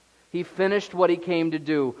 He finished what he came to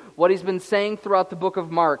do. What he's been saying throughout the book of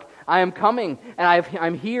Mark: I am coming, and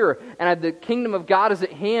I'm here, and the kingdom of God is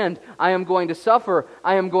at hand. I am going to suffer.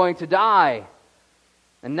 I am going to die.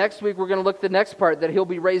 And next week we're going to look at the next part, that he'll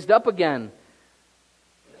be raised up again.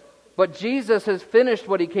 But Jesus has finished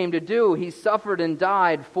what he came to do. He suffered and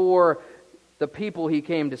died for the people he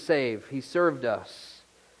came to save. He served us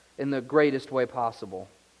in the greatest way possible.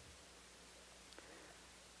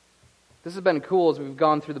 This has been cool as we've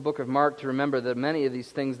gone through the book of Mark to remember that many of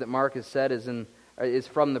these things that Mark has said is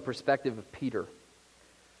from the perspective of Peter.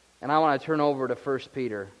 And I want to turn over to 1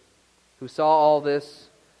 Peter, who saw all this,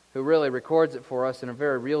 who really records it for us in a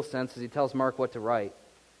very real sense as he tells Mark what to write.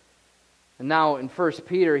 And now in 1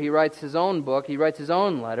 Peter, he writes his own book, he writes his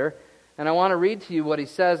own letter, and I want to read to you what he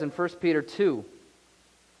says in 1 Peter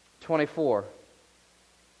 2:24.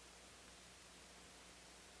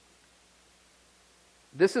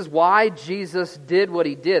 This is why Jesus did what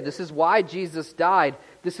he did. This is why Jesus died.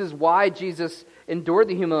 This is why Jesus endured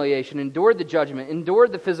the humiliation, endured the judgment,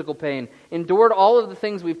 endured the physical pain, endured all of the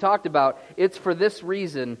things we've talked about. It's for this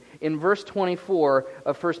reason in verse 24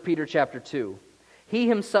 of 1 Peter chapter 2. He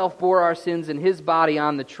himself bore our sins in his body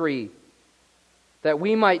on the tree, that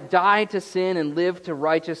we might die to sin and live to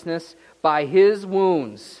righteousness. By his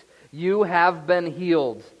wounds you have been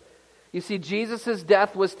healed. You see, Jesus'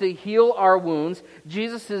 death was to heal our wounds.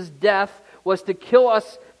 Jesus' death was to kill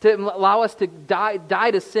us, to allow us to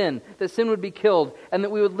die to sin, that sin would be killed, and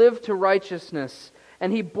that we would live to righteousness.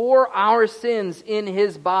 And he bore our sins in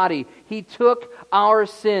his body. He took our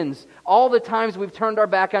sins. All the times we've turned our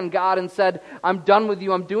back on God and said, I'm done with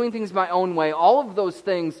you, I'm doing things my own way, all of those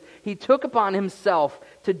things, he took upon himself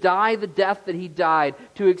to die the death that he died,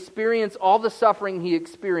 to experience all the suffering he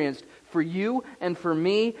experienced for you and for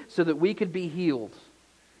me, so that we could be healed.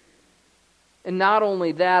 And not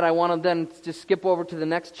only that, I want to then just skip over to the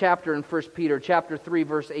next chapter in 1 Peter, chapter 3,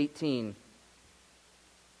 verse 18.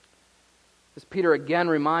 As Peter again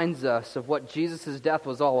reminds us of what Jesus' death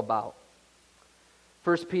was all about.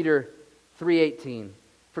 1 Peter 3:18.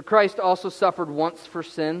 For Christ also suffered once for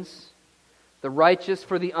sins, the righteous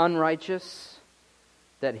for the unrighteous,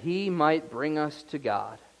 that he might bring us to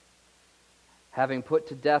God, having put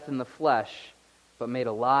to death in the flesh, but made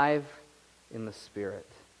alive in the Spirit.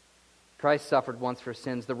 Christ suffered once for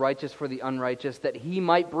sins, the righteous for the unrighteous, that he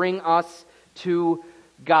might bring us to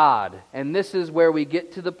God. And this is where we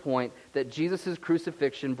get to the point that Jesus'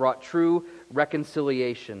 crucifixion brought true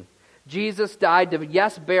reconciliation. Jesus died to,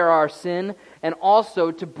 yes, bear our sin, and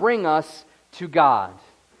also to bring us to God.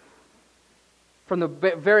 From the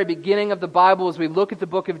very beginning of the Bible, as we look at the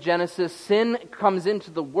book of Genesis, sin comes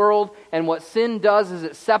into the world, and what sin does is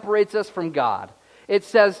it separates us from God. It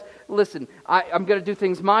says, listen, I'm going to do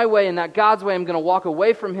things my way and not God's way. I'm going to walk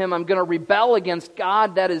away from him. I'm going to rebel against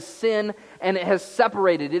God. That is sin, and it has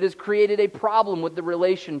separated. It has created a problem with the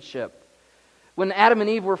relationship. When Adam and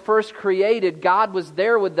Eve were first created, God was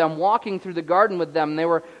there with them, walking through the garden with them. They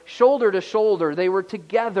were shoulder to shoulder. They were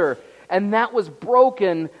together, and that was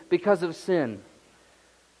broken because of sin.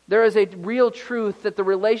 There is a real truth that the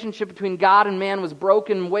relationship between God and man was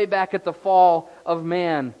broken way back at the fall of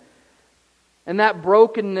man. And that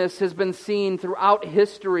brokenness has been seen throughout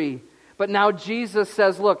history. But now Jesus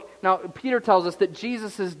says, look, now Peter tells us that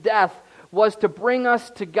Jesus' death was to bring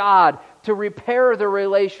us to God, to repair the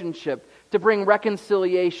relationship, to bring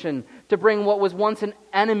reconciliation, to bring what was once an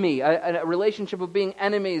enemy, a relationship of being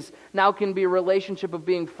enemies, now can be a relationship of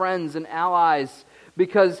being friends and allies,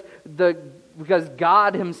 because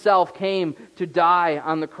God himself came to die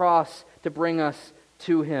on the cross to bring us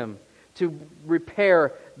to him, to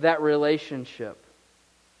repair that relationship.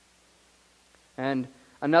 And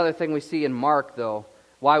another thing we see in Mark, though,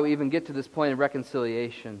 why we even get to this point of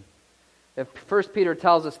reconciliation. If 1 Peter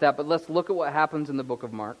tells us that, but let's look at what happens in the book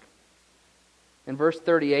of Mark. In verse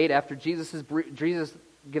 38, after Jesus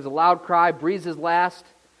gives a loud cry, breathes his last,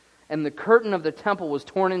 and the curtain of the temple was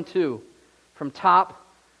torn in two, from top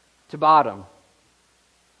to bottom.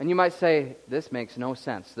 And you might say, this makes no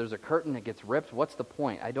sense. There's a curtain that gets ripped. What's the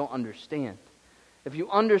point? I don't understand. If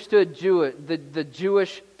you understood the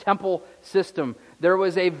Jewish temple system, there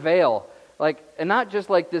was a veil. And not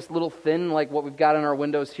just like this little thin, like what we've got on our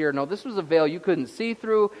windows here. No, this was a veil you couldn't see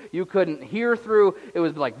through, you couldn't hear through. It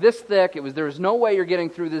was like this thick. There was no way you're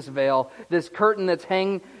getting through this veil. This curtain that's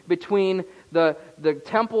hanging between the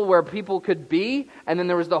temple where people could be, and then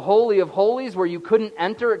there was the Holy of Holies where you couldn't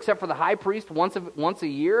enter except for the high priest once a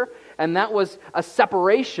year, and that was a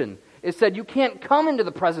separation. It said you can't come into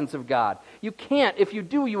the presence of God. You can't. If you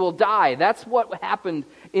do, you will die. That's what happened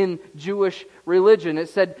in Jewish religion. It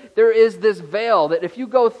said there is this veil that if you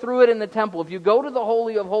go through it in the temple, if you go to the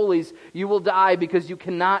Holy of Holies, you will die because you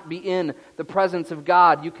cannot be in the presence of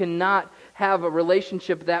God. You cannot have a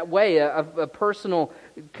relationship that way, a personal,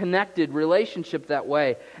 connected relationship that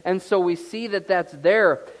way. And so we see that that's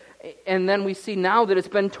there. And then we see now that it's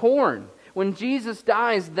been torn. When Jesus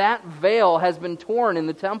dies, that veil has been torn in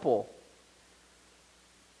the temple.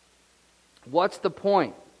 What's the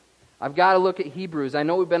point? I've got to look at Hebrews. I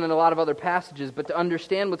know we've been in a lot of other passages, but to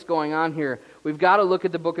understand what's going on here, we've got to look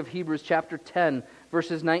at the book of Hebrews chapter 10,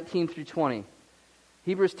 verses 19 through 20.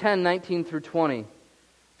 Hebrews 10, 19 through 20. If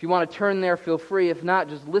you want to turn there, feel free. If not,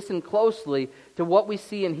 just listen closely to what we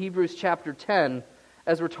see in Hebrews chapter 10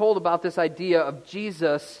 as we're told about this idea of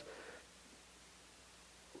Jesus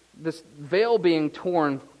this veil being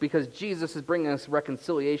torn because Jesus is bringing us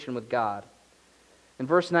reconciliation with God. In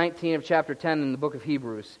verse 19 of chapter 10 in the book of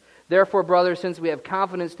Hebrews, "Therefore, brothers, since we have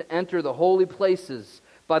confidence to enter the holy places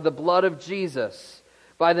by the blood of Jesus,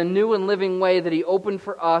 by the new and living way that he opened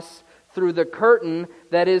for us through the curtain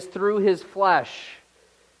that is through his flesh.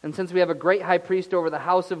 And since we have a great high priest over the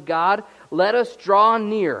house of God, let us draw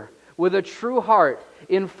near with a true heart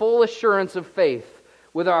in full assurance of faith,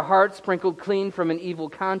 with our hearts sprinkled clean from an evil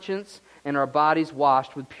conscience and our bodies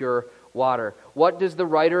washed with pure water." What does the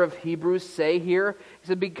writer of Hebrews say here? He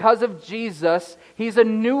said, because of Jesus, he's a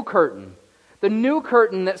new curtain. The new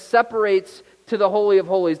curtain that separates to the Holy of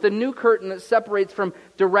Holies, the new curtain that separates from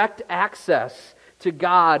direct access to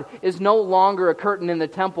God, is no longer a curtain in the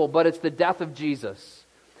temple, but it's the death of Jesus.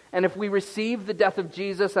 And if we receive the death of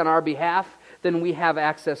Jesus on our behalf, then we have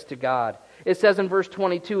access to God. It says in verse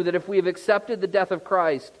 22 that if we have accepted the death of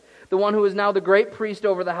Christ, the one who is now the great priest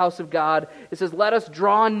over the house of God, it says, let us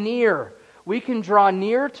draw near. We can draw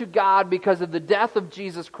near to God because of the death of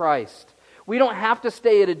Jesus Christ. We don't have to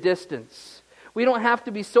stay at a distance. We don't have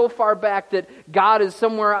to be so far back that God is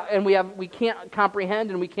somewhere and we can't comprehend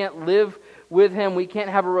and we can't live with Him. We can't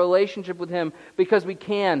have a relationship with Him, because we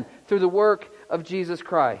can through the work of Jesus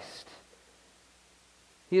Christ.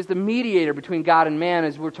 He is the mediator between God and man,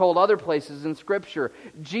 as we're told other places in Scripture.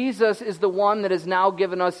 Jesus is the one that has now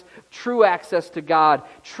given us true access to God,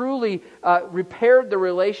 truly repaired the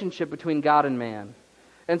relationship between God and man.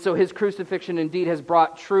 And so His crucifixion indeed has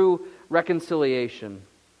brought true reconciliation.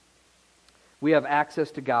 We have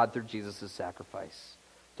access to God through Jesus' sacrifice.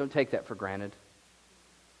 Don't take that for granted.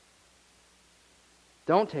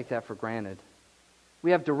 Don't take that for granted.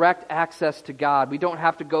 We have direct access to God. We don't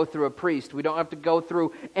have to go through a priest. We don't have to go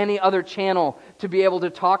through any other channel to be able to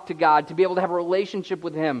talk to God, to be able to have a relationship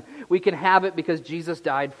with Him. We can have it because Jesus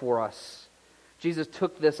died for us. Jesus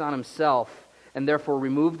took this on Himself and therefore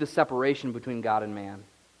removed the separation between God and man.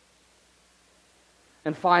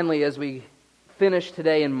 And finally, as we finish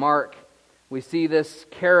today in Mark, we see this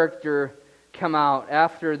character come out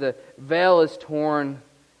after the veil is torn.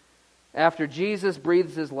 After Jesus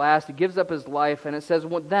breathes his last, he gives up his life, and it says,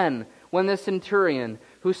 then, when the centurion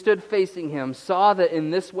who stood facing him saw that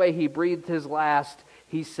in this way he breathed his last,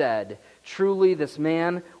 he said, truly this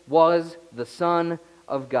man was the Son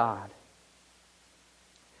of God.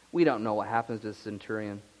 We don't know what happens to the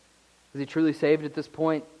centurion. Is he truly saved at this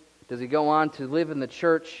point? Does he go on to live in the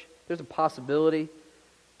church? There's a possibility.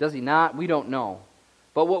 Does he not? We don't know.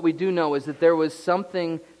 But what we do know is that there was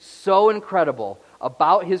something so incredible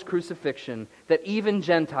about his crucifixion that even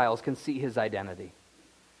Gentiles can see his identity.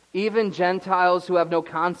 Even Gentiles who have no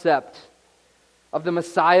concept of the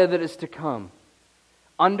Messiah that is to come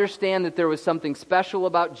understand that there was something special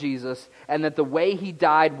about Jesus, and that the way he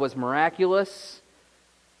died was miraculous,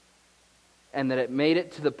 and that it made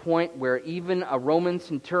it to the point where even a Roman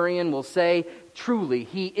centurion will say, truly,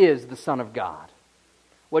 he is the Son of God.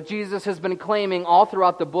 What Jesus has been claiming all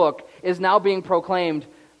throughout the book is now being proclaimed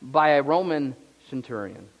by a Roman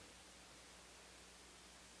centurion.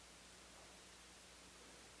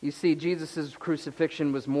 You see, Jesus'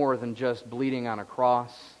 crucifixion was more than just bleeding on a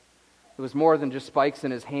cross. It was more than just spikes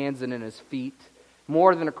in his hands and in his feet,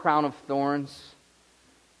 more than a crown of thorns,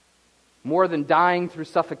 more than dying through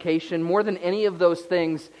suffocation, more than any of those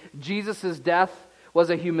things. Jesus' death was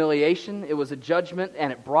a humiliation, it was a judgment,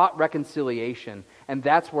 and it brought reconciliation. And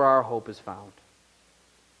that's where our hope is found.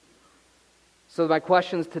 So my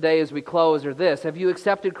questions today as we close are this: have you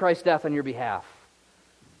accepted Christ's death on your behalf?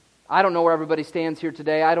 I don't know where everybody stands here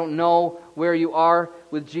today. I don't know where you are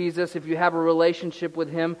with Jesus, if you have a relationship with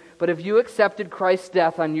Him. But have you accepted Christ's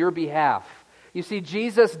death on your behalf? You see,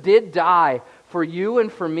 Jesus did die for you and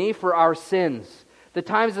for me for our sins. The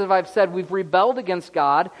times that I've said we've rebelled against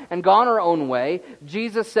God and gone our own way,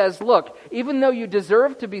 Jesus says, look, even though you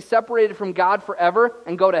deserve to be separated from God forever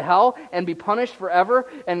and go to hell and be punished forever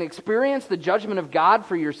and experience the judgment of God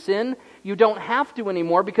for your sin, you don't have to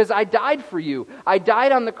anymore, because I died for you. I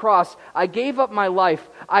died on the cross. I gave up my life.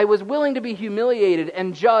 I was willing to be humiliated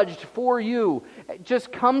and judged for you.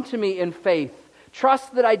 Just come to me in faith.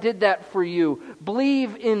 Trust that I did that for you.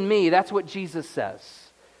 Believe in me. That's what Jesus says.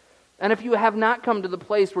 And if you have not come to the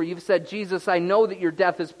place where you've said, Jesus, I know that your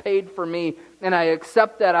death is paid for me, and I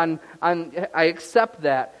accept that I accept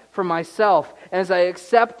that for myself. And as I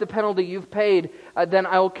accept the penalty you've paid, then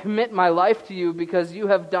I will commit my life to you, because you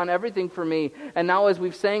have done everything for me. And now, as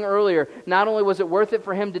we've sang earlier, not only was it worth it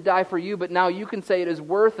for Him to die for you, but now you can say it is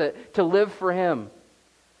worth it to live for Him.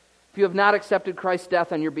 If you have not accepted Christ's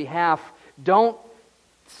death on your behalf, don't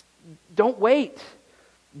wait.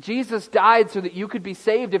 Jesus died so that you could be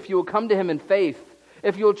saved if you will come to Him in faith.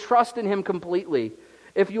 if you will trust in Him completely,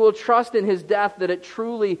 if you will trust in His death that it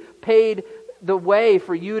truly paid the way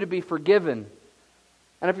for you to be forgiven.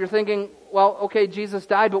 And if you're thinking, well, okay, Jesus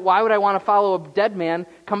died, but why would I want to follow a dead man?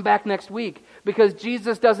 Come back next week. Because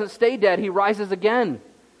Jesus doesn't stay dead, He rises again.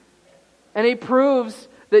 And He proves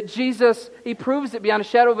it beyond a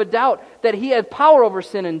shadow of a doubt that He had power over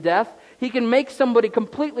sin and death. He can make somebody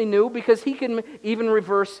completely new because He can even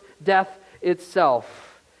reverse death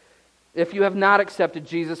itself. If you have not accepted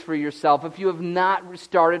Jesus for yourself, if you have not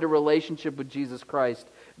started a relationship with Jesus Christ,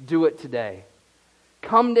 do it today.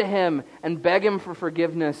 Come to Him and beg Him for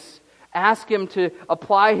forgiveness. Ask Him to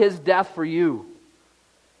apply His death for you.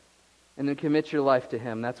 And then commit your life to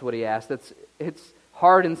Him. That's what He asks. It's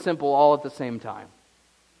hard and simple all at the same time.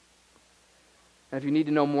 And if you need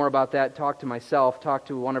to know more about that, talk to myself, talk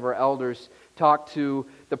to one of our elders, talk to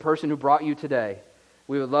the person who brought you today.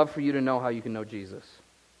 We would love for you to know how you can know Jesus.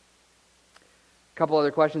 A couple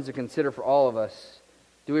other questions to consider for all of us.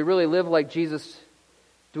 Do we really live like Jesus?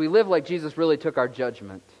 Do we live like Jesus really took our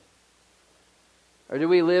judgment? Or do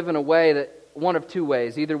we live in a way that, one of two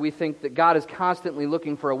ways. Either we think that God is constantly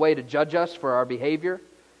looking for a way to judge us for our behavior.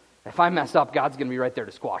 If I mess up, God's going to be right there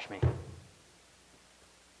to squash me.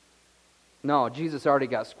 No, Jesus already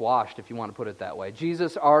got squashed, if you want to put it that way.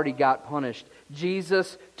 Jesus already got punished.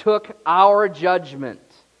 Jesus took our judgment.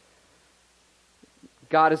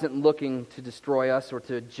 God isn't looking to destroy us or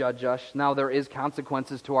to judge us. Now, there is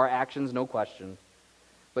consequences to our actions, no question.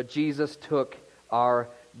 But Jesus took our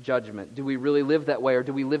judgment. Do we really live that way, or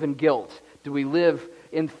do we live in guilt? Do we live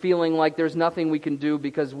in feeling like there's nothing we can do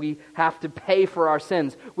because we have to pay for our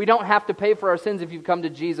sins? We don't have to pay for our sins if you've come to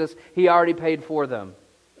Jesus. He already paid for them.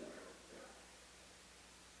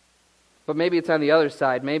 But maybe it's on the other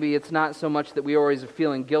side. Maybe it's not so much that we always are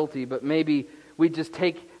feeling guilty, but maybe we just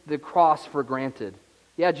take the cross for granted.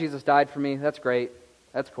 Yeah, Jesus died for me. That's great.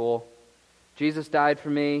 That's cool. Jesus died for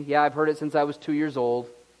me. Yeah, I've heard it since I was 2 years old.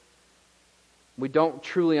 We don't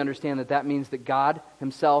truly understand that that means that God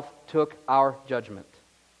Himself took our judgment.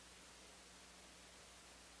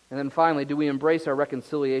 And then finally, do we embrace our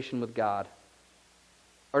reconciliation with God?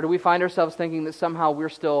 Or do we find ourselves thinking that somehow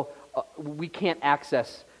we can't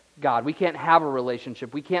access God. We can't have a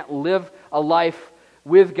relationship. We can't live a life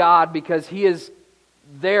with God because He is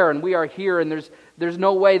there and we are here, and there's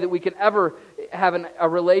no way that we can ever have a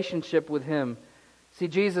relationship with Him. See,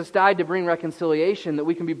 Jesus died to bring reconciliation, that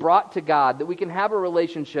we can be brought to God, that we can have a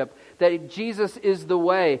relationship, that Jesus is the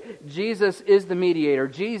way, Jesus is the mediator,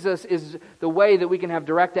 Jesus is the way that we can have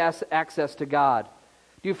direct access to God.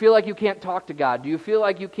 Do you feel like you can't talk to God? Do you feel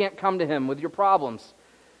like you can't come to Him with your problems?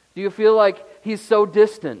 Do you feel like He's so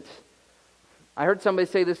distant? I heard somebody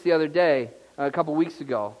say this the other day, a couple weeks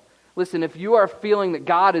ago. Listen, if you are feeling that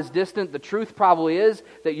God is distant, the truth probably is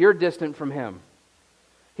that you're distant from Him.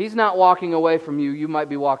 He's not walking away from you. You might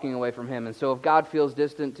be walking away from Him. And so if God feels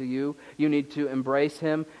distant to you, you need to embrace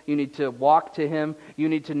Him. You need to walk to Him. You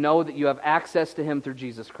need to know that you have access to Him through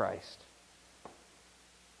Jesus Christ.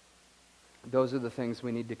 Those are the things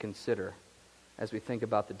we need to consider as we think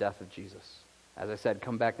about the death of Jesus. As I said,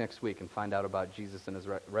 come back next week and find out about Jesus and His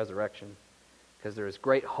resurrection, because there is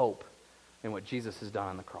great hope in what Jesus has done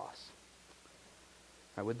on the cross.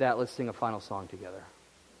 All right, with that, let's sing a final song together.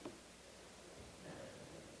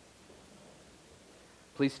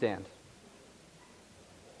 Please stand.